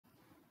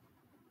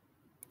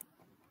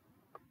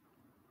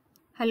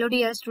Hello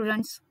dear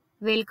students,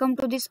 welcome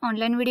to this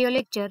online video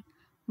lecture.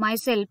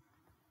 Myself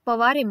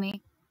Pawar M.A.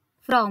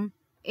 from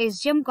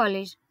SGM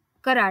College,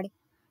 Karad.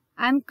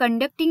 I am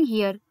conducting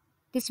here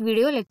this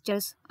video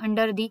lectures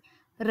under the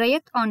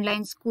Rayat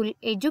Online School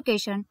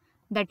Education,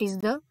 that is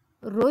the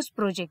ROSE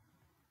project.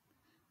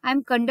 I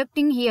am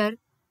conducting here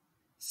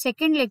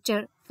second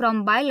lecture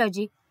from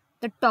biology.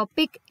 The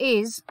topic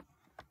is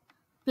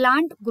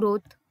plant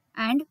growth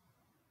and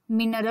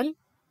mineral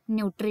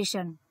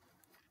nutrition.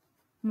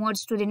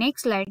 Moves to the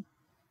next slide.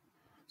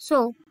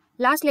 So,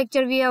 last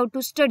lecture we have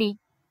to study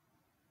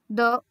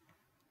the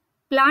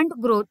plant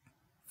growth,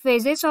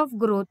 phases of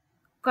growth,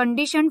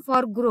 condition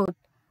for growth,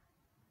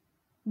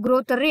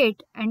 growth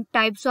rate and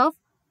types of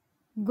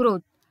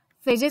growth.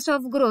 Phases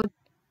of growth,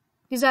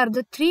 these are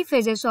the three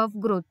phases of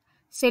growth: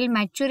 cell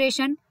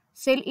maturation,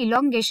 cell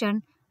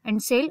elongation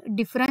and cell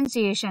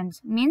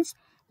differentiations, means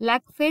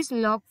lag phase,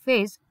 log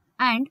phase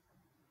and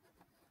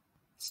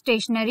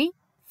stationary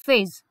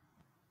phase.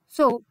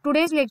 So,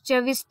 today's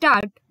lecture we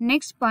start.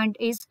 Next point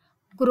is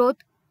growth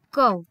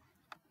curve.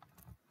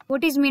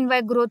 What is meant by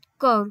growth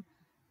curve?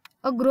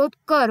 A growth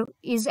curve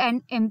is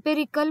an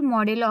empirical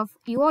model of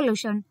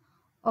evolution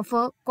of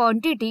a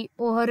quantity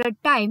over a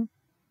time.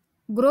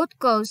 Growth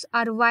curves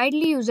are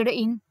widely used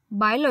in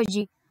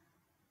biology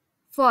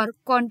for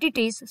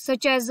quantities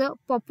such as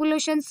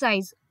population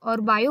size or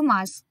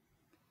biomass,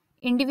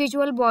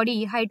 individual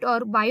body height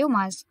or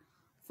biomass.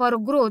 For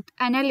growth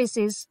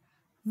analysis,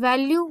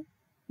 value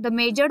the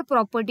measured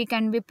property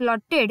can be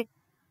plotted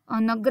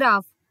on a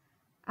graph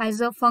as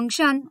a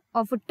function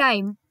of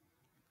time.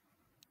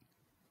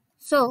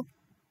 So,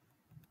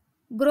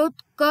 growth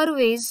curve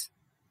is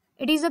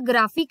a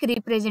graphic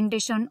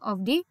representation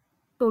of the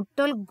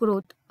total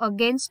growth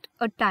against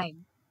a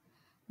time.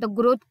 The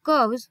growth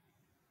curves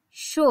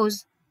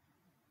shows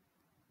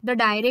the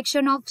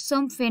direction of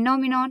some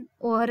phenomenon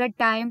over a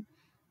time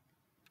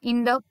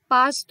in the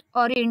past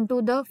or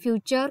into the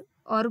future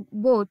or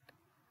both.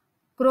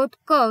 Growth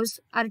curves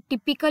are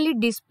typically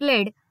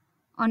displayed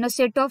on a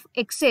set of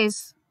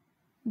axes.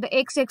 The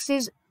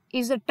x-axis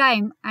is the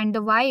time and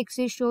the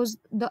y-axis shows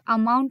the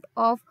amount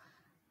of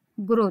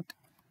growth.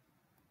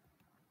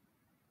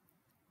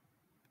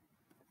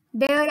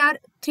 There are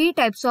three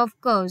types of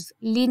curves: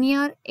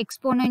 linear,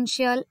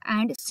 exponential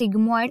and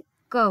sigmoid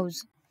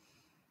curves.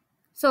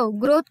 So,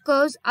 growth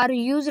curves are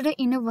used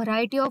in a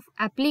variety of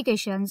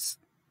applications,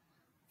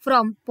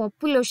 from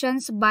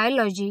populations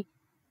biology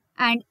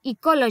and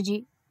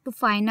ecology to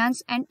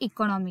finance and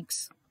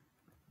economics.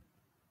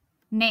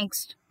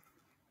 Next,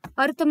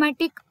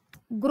 arithmetic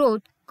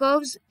growth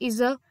curves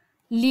is a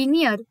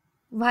linear,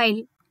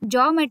 while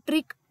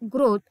geometric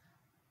growth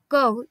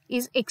curve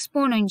is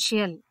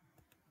exponential,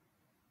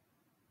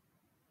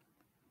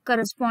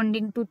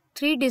 corresponding to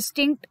three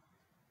distinct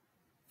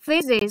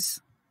phases.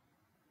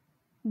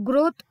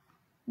 Growth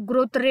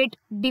rate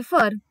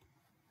differ.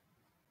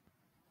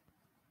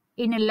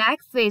 In a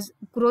lag phase,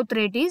 growth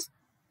rate is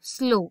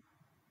slow.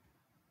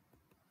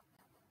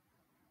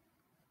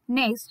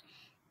 Next,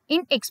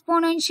 in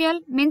exponential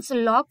means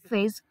log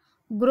phase,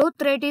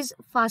 growth rate is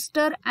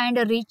faster and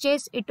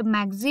reaches its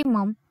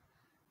maximum.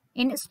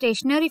 In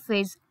stationary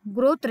phase,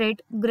 growth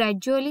rate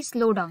gradually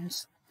slows down.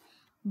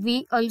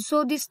 We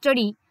also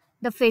study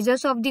the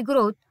phases of the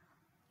growth: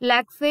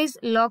 lag phase,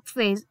 log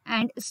phase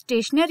and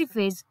stationary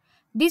phase.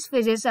 These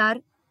phases are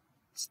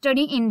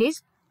studied in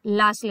this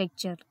last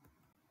lecture.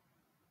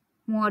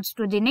 Moves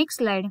to the next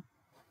slide.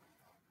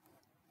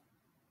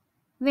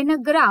 When a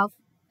graph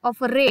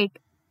of a rate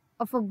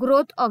of a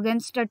growth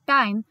against a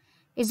time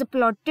is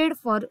plotted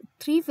for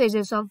three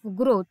phases of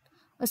growth,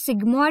 a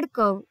sigmoid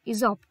curve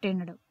is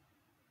obtained.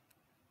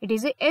 It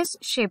is a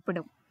S-shaped.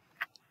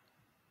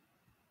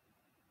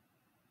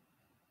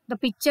 The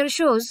picture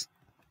shows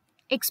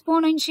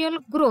exponential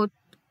growth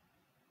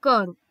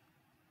curve.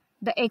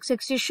 The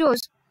x-axis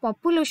shows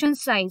population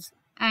size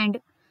and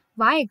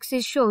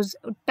y-axis shows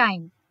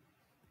time.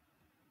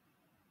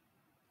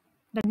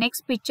 The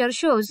next picture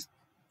shows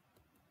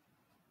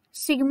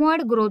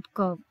sigmoid growth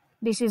curve.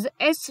 This is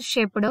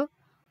S-shaped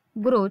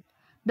growth.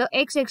 The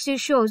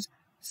x-axis shows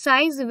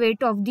size,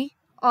 weight of the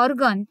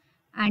organ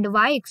and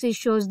y-axis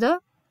shows the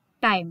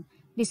time.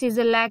 This is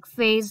a lag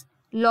phase,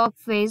 log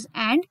phase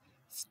and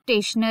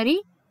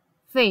stationary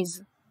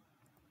phase.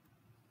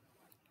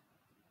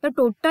 The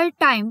total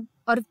time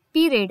or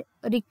period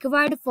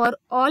required for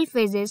all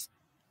phases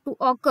to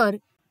occur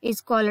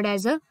is called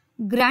as a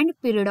grand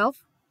period of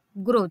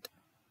growth.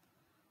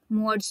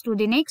 Moves to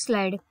the next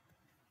slide.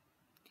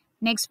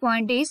 Next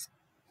point is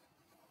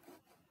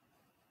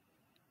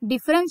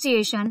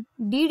differentiation,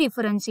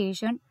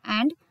 dedifferentiation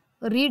and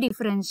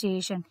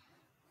redifferentiation.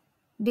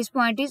 This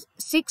point is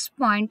 6th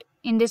point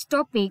in this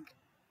topic.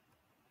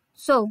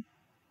 So,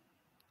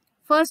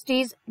 first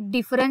is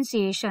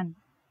differentiation.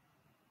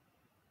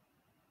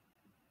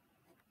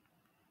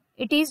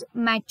 It is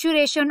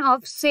maturation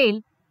of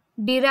cell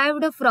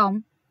derived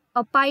from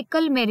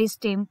apical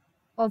meristem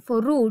of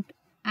a root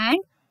and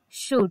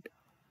shoot.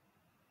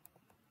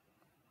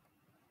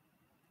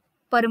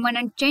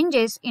 Permanent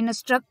changes in a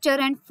structure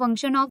and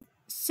function of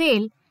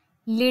cell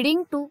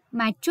leading to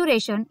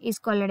maturation is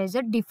called as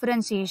a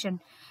differentiation.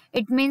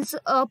 It means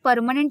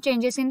permanent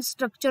changes in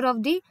structure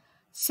of the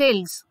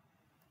cells.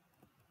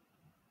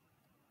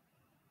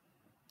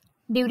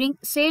 During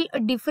cell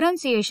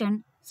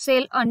differentiation,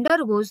 cell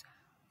undergoes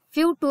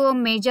few to a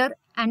major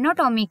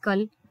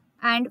anatomical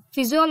and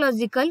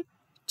physiological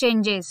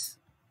changes.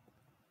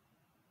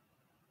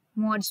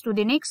 Moves to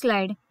the next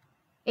slide.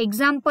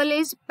 Example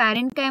is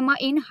parenchyma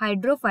in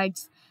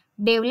hydrophytes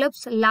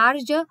develops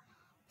large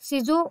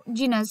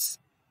schizogenous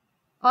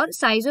or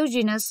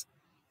schizogenous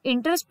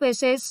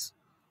interspaces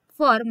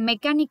for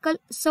mechanical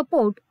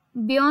support,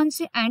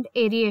 buoyancy and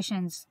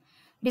aerations.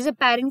 It is a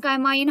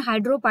parenchyma in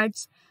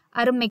hydrophytes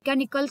are a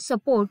mechanical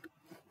support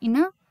in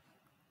a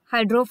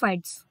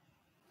hydrophytes.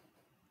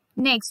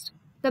 Next,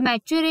 the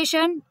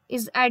maturation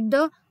is at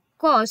the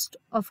cost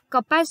of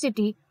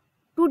capacity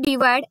to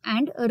divide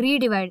and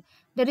redivide.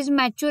 There is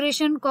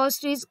maturation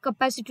cost is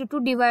capacity to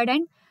divide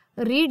and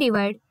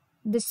redivide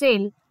the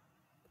cell.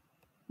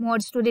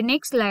 Moves to the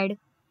next slide.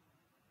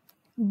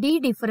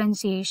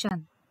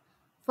 De-differentiation.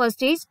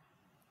 First is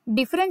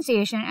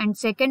differentiation and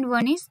second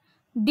one is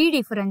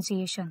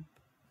de-differentiation.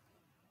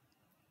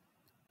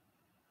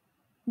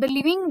 The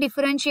living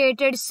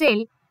differentiated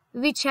cell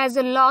which has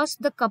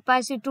lost the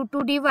capacity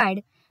to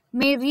divide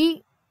may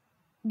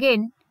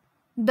regain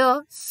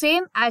the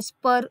same as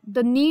per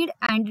the need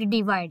and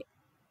divide.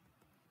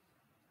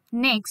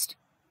 Next,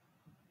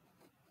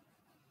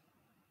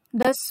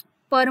 thus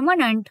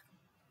permanent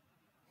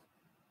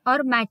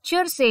or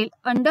mature cell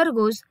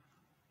undergoes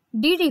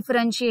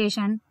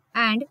de-differentiation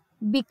and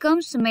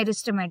becomes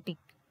meristematic.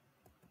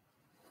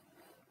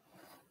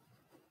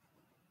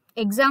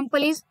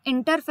 Example is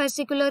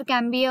interfascicular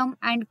cambium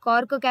and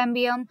cork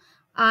cambium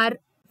are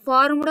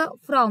formed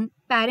from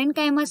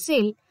parenchyma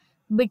cell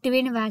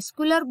between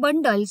vascular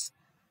bundles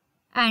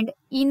and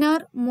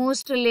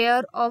innermost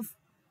layer of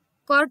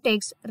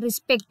cortex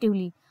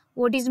respectively.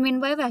 What is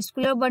meant by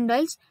vascular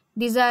bundles?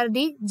 These are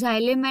the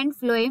xylem and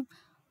phloem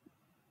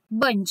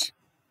bunch.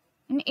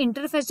 In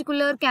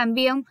interfascicular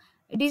cambium,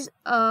 it is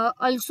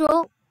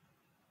also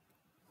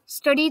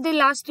study the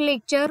last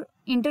lecture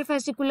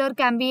interfascicular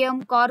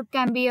cambium, cork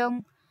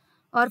cambium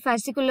or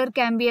fascicular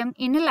cambium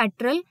in a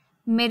lateral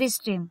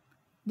meristem.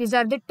 These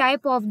are the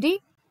type of the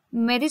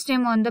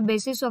meristem on the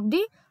basis of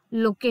the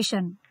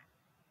location.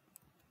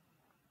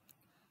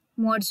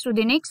 Moves to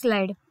the next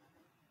slide.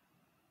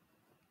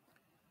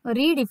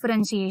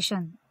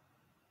 Redifferentiation.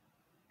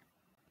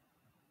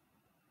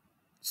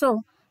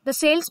 So, the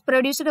cells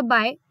produced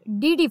by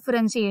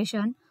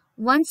de-differentiation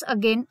once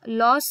again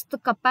lost the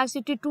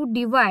capacity to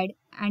divide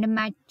and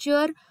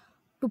mature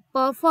to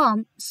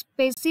perform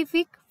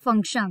specific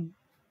function.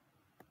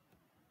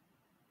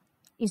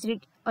 Is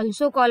it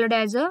also called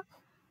as a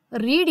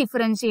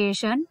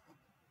redifferentiation?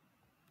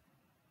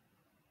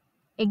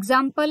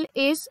 Example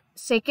is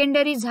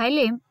secondary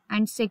xylem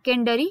and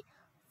secondary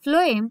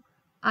phloem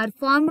are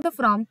formed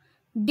from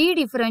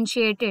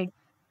de-differentiated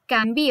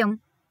cambium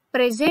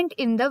present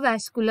in the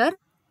vascular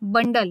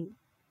bundle.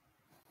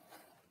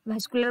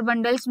 Vascular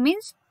bundles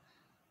means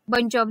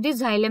bunch of the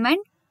xylem and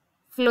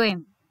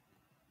phloem.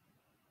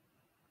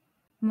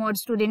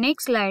 Moves to the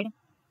next slide.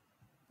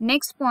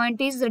 Next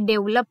point is the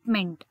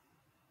development.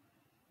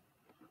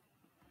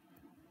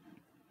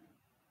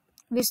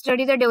 We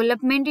study the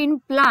development in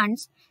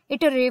plants.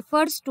 It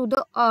refers to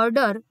the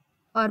order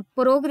or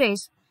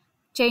progress,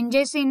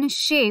 changes in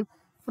shape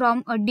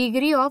from a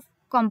degree of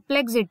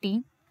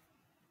complexity.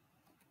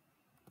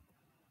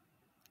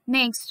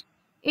 Next,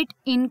 it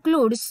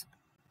includes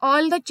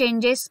all the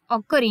changes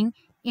occurring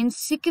in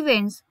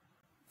sequence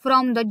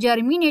from the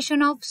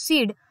germination of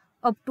seed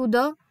up to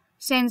the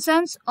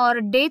senescence or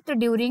death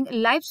during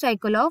life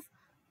cycle of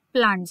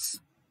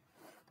plants.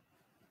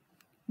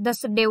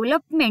 Thus,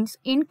 developments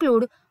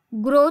include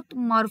growth,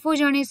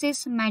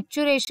 morphogenesis,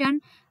 maturation,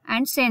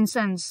 and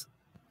senescence.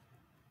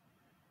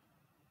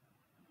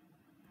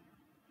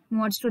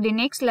 Moves to the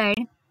next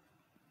slide.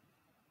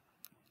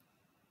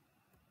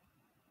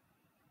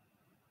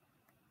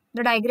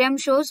 The diagram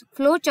shows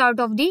flow chart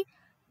of the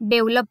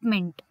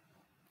development.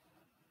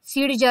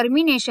 Seed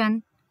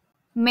germination,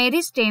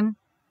 meristem,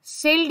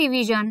 cell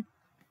division,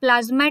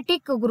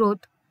 plasmatic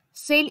growth,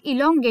 cell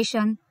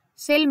elongation,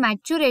 cell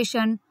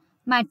maturation,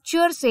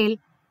 mature cell,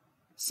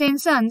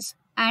 senescence,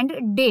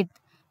 and death.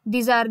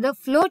 These are the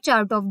flow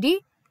chart of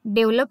the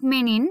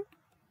development in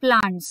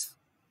plants.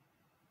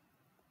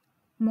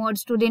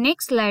 Moves to the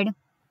next slide.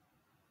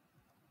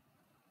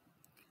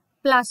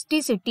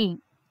 Plasticity.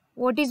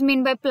 What is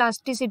meant by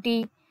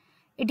plasticity?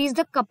 It is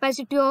the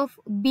capacity of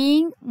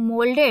being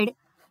molded,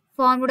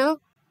 formed,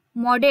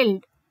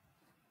 modeled.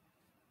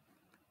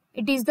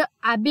 It is the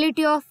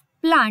ability of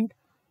plant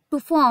to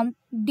form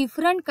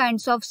different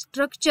kinds of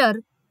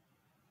structure,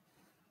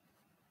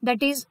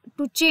 that is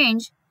to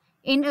change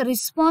in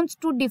response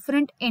to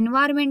different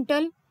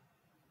environmental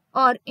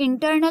or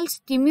internal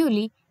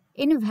stimuli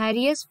in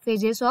various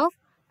phases of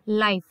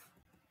life.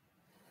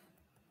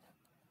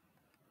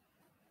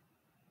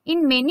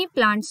 In many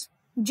plants,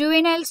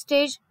 juvenile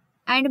stage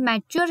and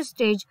mature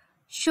stage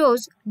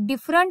shows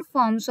different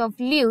forms of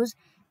leaves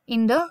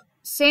in the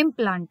same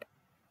plant.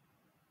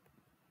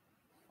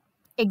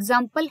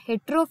 Example,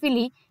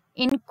 heterophyly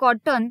in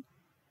cotton,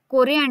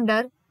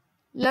 coriander,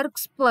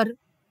 larkspur,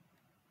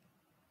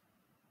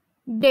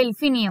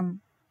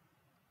 delphinium.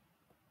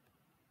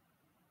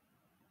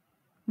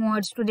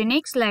 Moves to the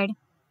next slide.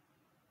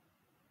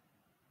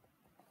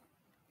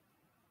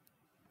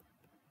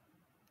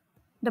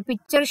 The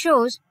picture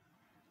shows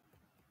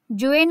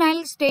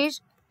juvenile stage,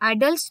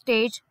 adult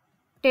stage,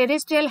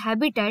 terrestrial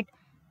habitat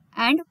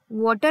and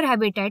water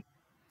habitat.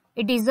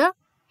 It is a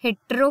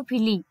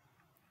heterophyly.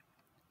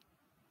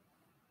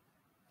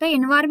 The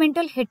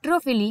environmental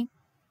heterophyly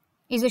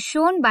is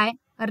shown by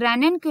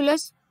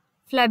Ranunculus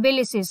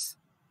flagellosus.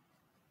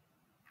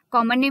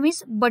 Common name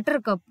is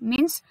buttercup,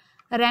 means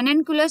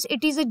Ranunculus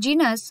it is a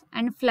genus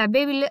and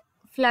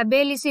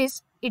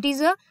flagellosus it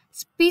is a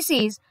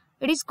species.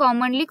 It is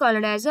commonly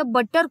called as a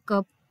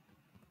buttercup.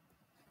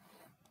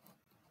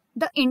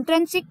 The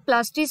intrinsic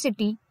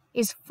plasticity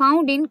is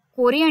found in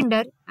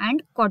coriander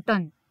and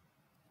cotton.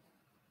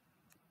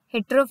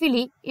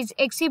 Heterophyly is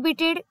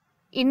exhibited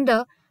in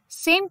the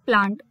same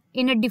plant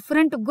in a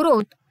different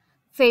growth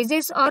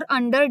phases or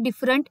under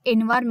different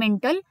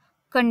environmental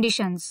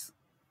conditions.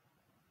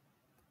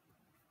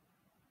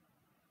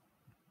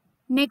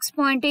 Next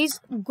point is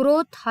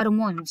growth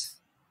hormones.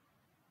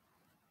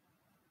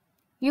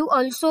 You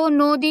also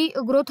know the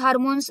growth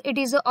hormones. It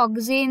is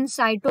auxin,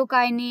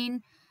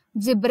 cytokinin,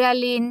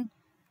 gibberellin,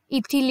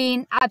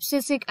 ethylene,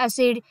 abscisic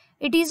acid.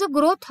 It is a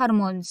growth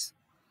hormones.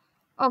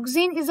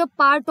 Auxin is a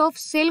part of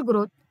cell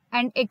growth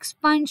and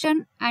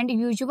expansion and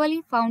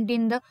usually found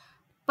in the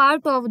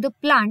part of the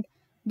plant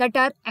that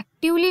are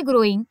actively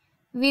growing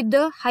with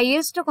the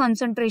highest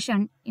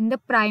concentration in the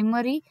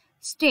primary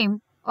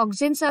stem.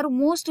 Auxins are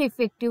most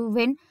effective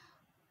when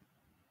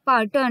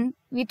partnered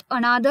with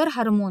another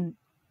hormone.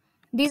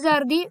 These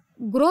are the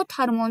growth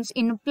hormones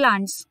in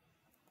plants.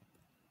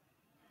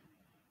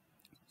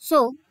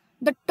 So,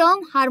 the term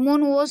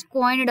hormone was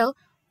coined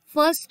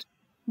first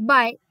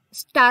by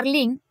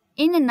Starling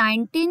in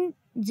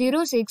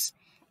 1906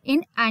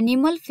 in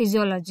Animal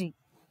Physiology.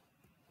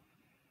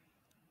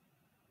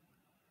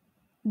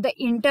 The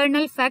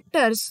internal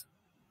factors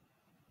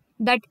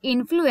that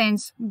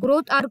influence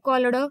growth are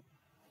called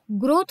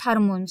growth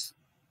hormones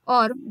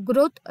or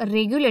growth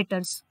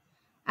regulators,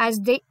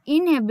 as they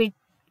inhibit,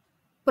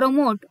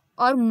 promote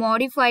or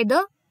modify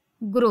the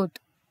growth.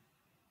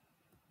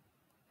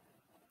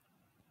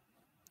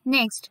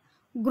 Next,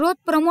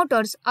 growth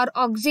promoters are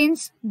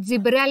auxins,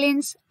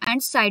 gibberellins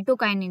and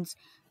cytokinins.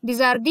 These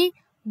are the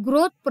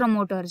growth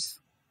promoters.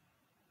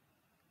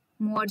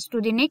 Moves to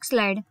the next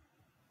slide.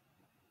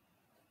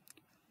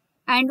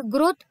 And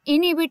growth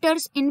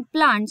inhibitors in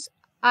plants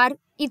are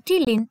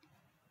ethylene,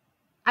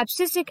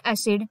 abscisic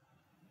acid,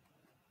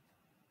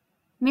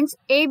 means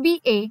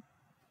ABA.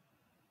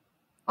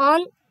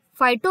 All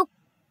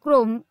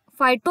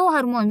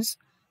phytohormones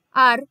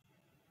are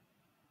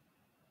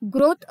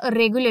growth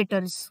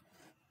regulators.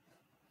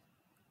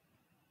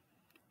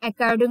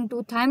 According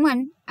to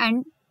Thyman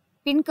and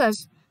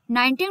Pincus,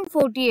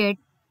 1948,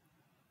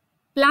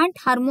 plant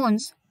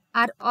hormones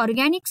are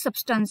organic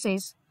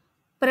substances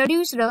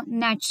produced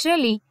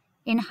naturally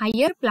in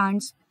higher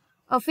plants,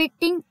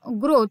 affecting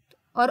growth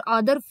or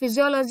other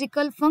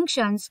physiological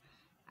functions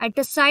at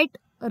a site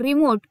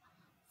remote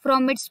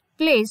from its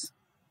place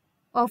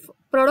of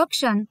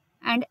production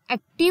and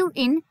active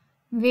in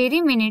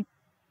very minute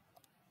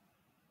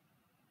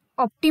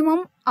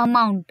optimum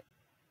amount.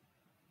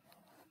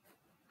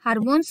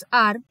 Hormones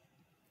are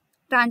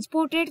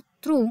transported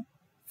through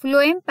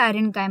phloem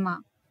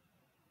parenchyma.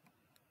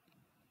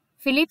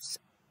 Phillips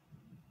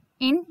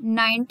in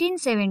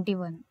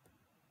 1971.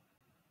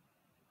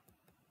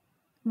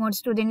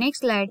 Moves to the next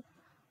slide.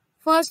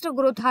 First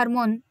growth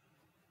hormone,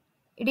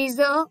 it is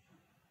the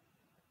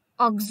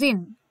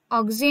auxin.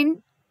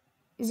 Auxin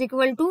is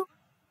equal to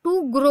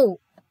grow.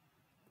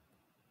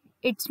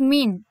 Its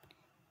mean.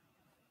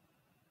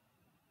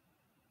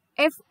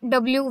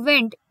 F.W.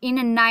 Wendt in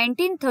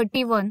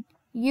 1931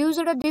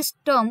 used this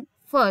term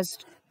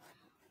first.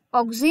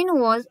 Auxin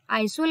was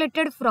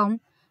isolated from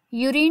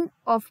urine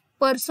of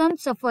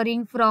persons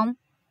suffering from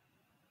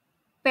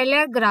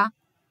pellagra,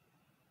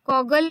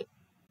 Kogel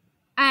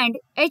and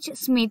H.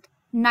 Smith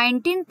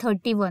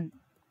 1931.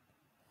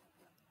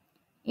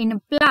 In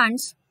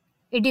plants,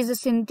 it is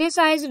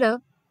synthesized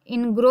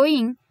in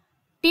growing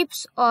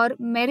tips or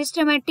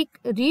meristematic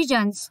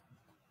regions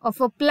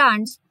of a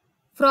plant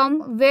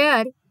from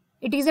where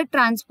it is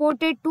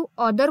transported to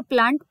other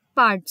plant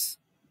parts.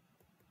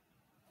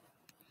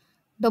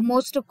 The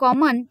most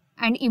common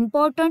and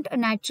important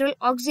natural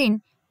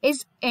auxin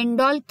is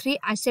indole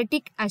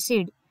 3-acetic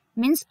acid,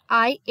 means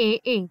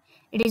IAA.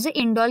 It is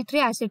indole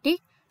 3-acetic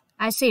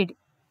acid.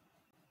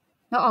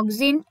 The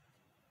auxin,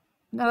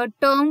 the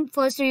term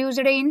first used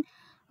in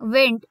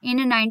Wendt in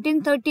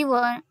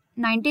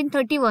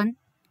 1931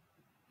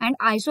 and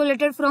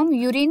isolated from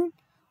urine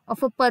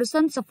of a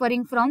person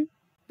suffering from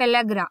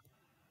pellagra.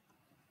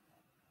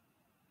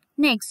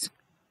 Next,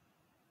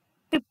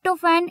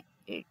 tryptophan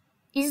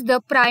is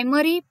the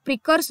primary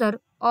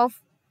precursor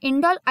of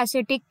indole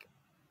acetic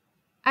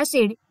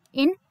acid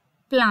in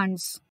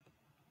plants.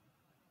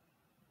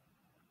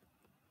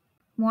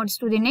 Moves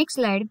to the next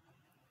slide.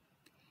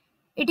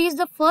 It is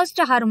the first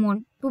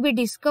hormone to be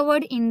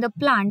discovered in the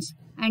plants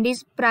and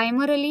is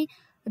primarily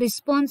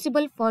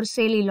responsible for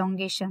cell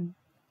elongation.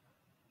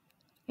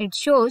 It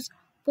shows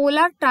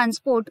polar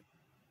transport,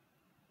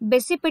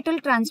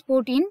 basipetal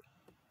transport in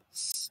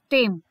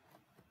stem.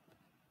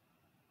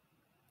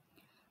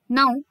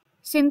 Now,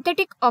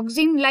 synthetic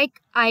auxin like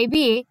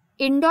IBA,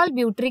 indole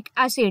butyric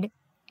acid,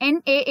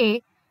 NAA,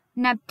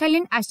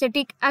 naphthalene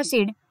acetic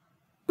acid,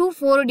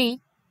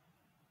 2,4-D,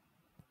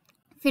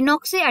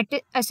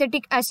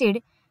 phenoxyacetic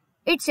acid,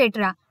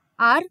 etc.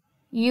 are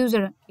used.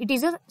 It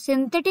is a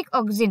synthetic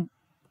auxin.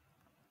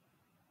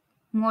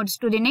 Moves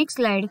to the next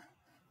slide.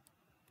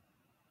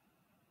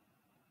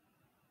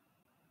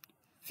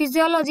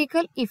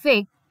 Physiological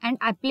effect and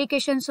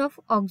applications of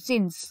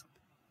auxins.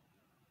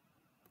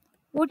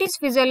 What is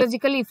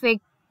physiological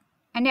effect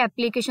and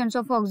applications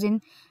of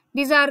auxin?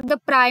 These are the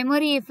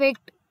primary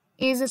effect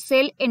is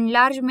cell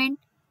enlargement.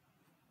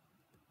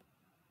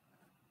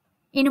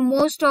 In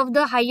most of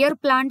the higher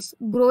plants,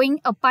 growing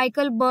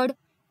apical bud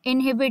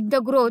inhibit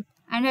the growth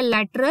and a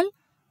lateral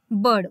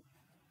bud.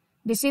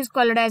 This is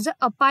called as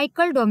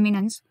apical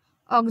dominance.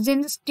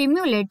 Auxin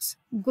stimulates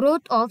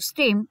growth of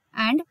stem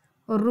and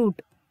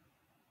root.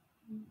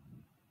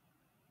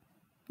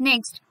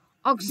 Next,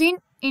 auxin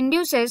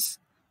induces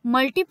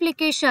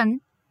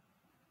multiplication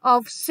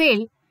of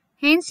cell,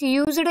 hence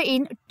used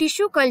in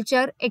tissue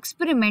culture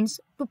experiments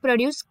to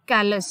produce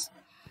callus.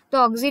 The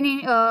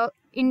auxin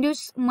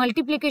induce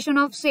multiplication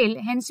of cell,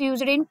 hence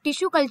used in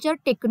tissue culture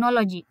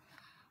technology.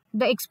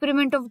 The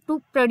experiment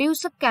to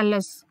produce a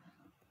callus.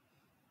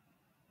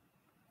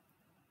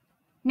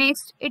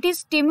 Next, it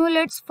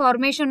stimulates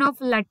formation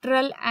of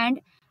lateral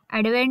and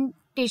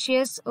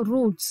adventitious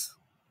roots.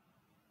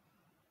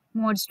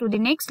 Moves to the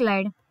next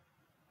slide.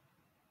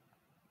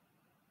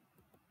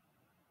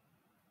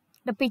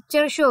 The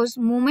picture shows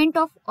movement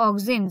of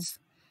auxins.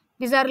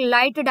 These are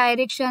light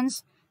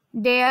directions.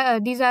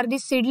 These are the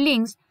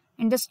seedlings,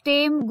 and the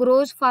stem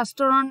grows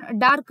faster on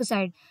dark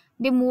side.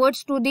 They move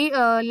to the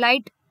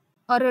light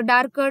or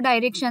darker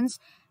directions,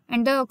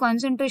 and the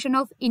concentration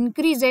of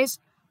increases.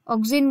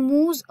 Auxin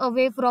moves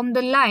away from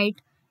the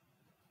light.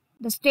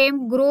 The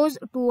stem grows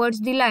towards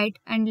the light,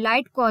 and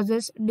light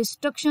causes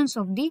destructions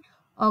of the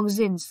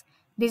auxins.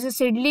 These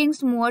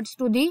seedlings move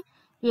to the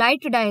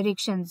light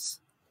directions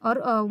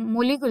or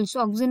molecules,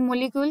 auxin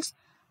molecules,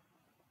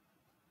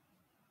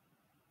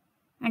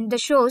 and the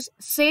shows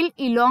cell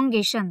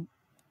elongation.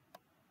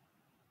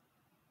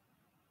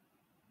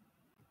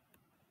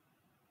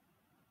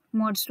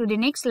 Moves to the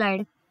next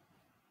slide.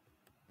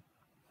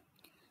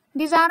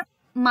 These are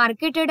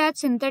marketed as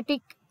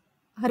synthetic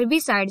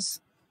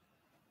herbicides.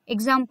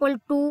 Example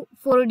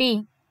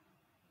 2,4-D,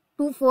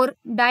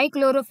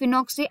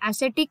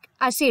 2,4-dichlorophenoxyacetic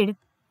acid.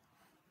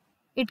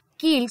 It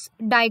kills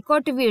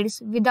dicot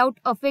weeds without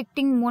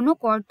affecting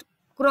monocot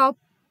crop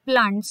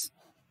plants.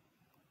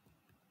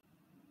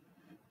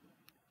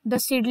 The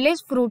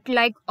seedless fruit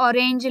like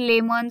orange,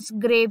 lemons,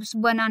 grapes,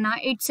 banana,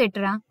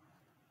 etc.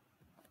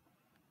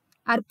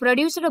 are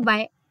produced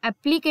by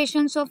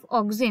applications of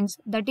auxins,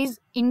 that is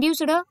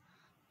induced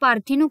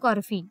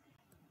parthenocarpy.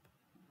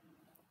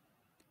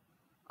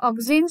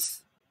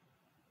 Auxins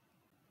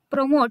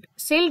promote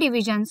cell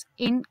divisions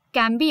in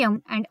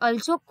cambium and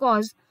also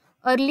cause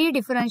early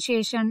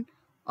differentiation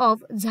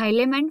of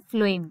xylem and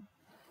phloem.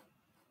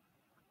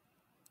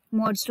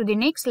 Moves to the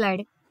next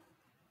slide.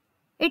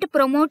 It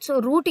promotes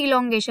root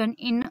elongation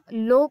in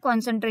low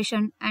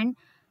concentration and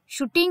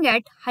shooting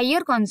at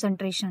higher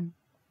concentration.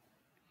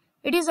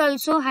 It is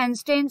also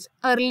hastens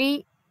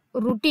early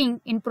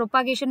rooting in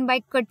propagation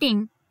by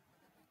cutting.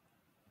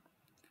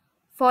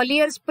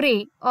 Foliar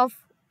spray of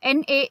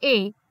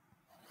NAA,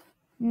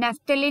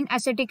 naphthalene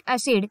acetic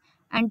acid,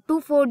 and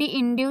 2,4-D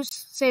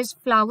induces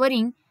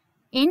flowering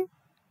in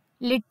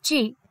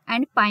lychee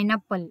and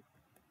pineapple.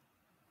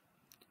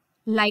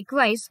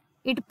 Likewise,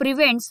 it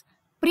prevents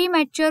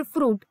premature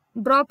fruit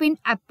drop in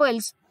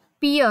apples,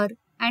 pear,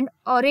 and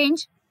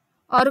oranges,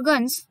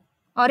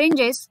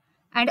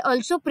 and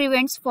also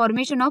prevents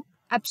formation of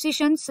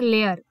abscissions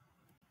layer.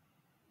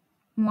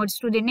 Moves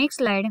to the next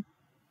slide.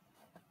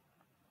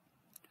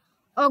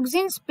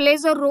 Auxins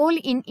plays a role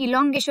in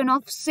elongation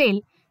of cell.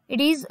 It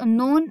is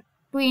known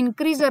to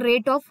increase the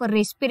rate of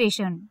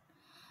respiration.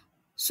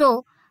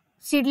 So,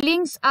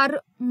 seedlings are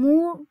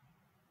moved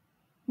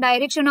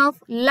direction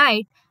of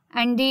light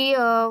and they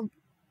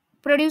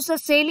produce a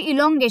cell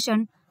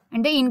elongation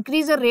and they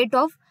increase the rate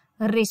of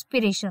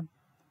respiration.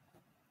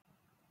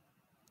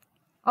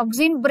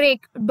 Auxin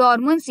break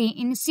dormancy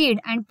in seed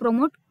and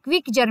promote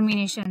quick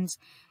germinations,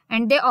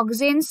 and the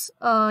auxins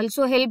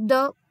also help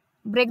the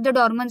break the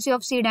dormancy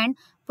of seed and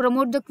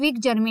promote the quick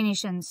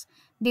germinations.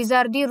 These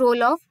are the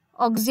role of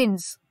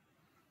auxins.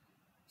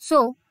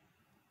 So,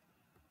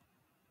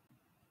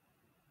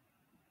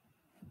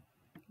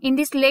 in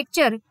this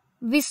lecture,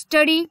 we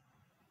study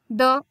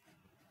the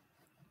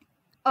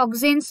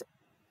auxins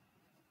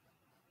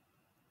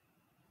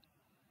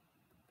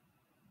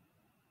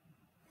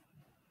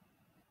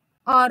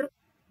or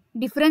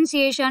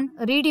differentiation,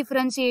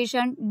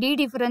 redifferentiation,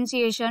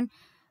 dedifferentiation,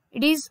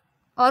 it is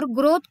or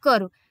growth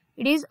curve.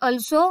 It is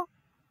also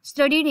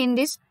studied in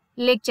this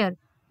lecture.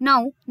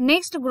 Now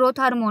next growth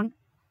hormone,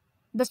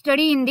 the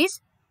study in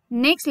this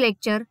next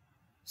lecture.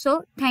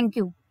 So thank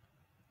you.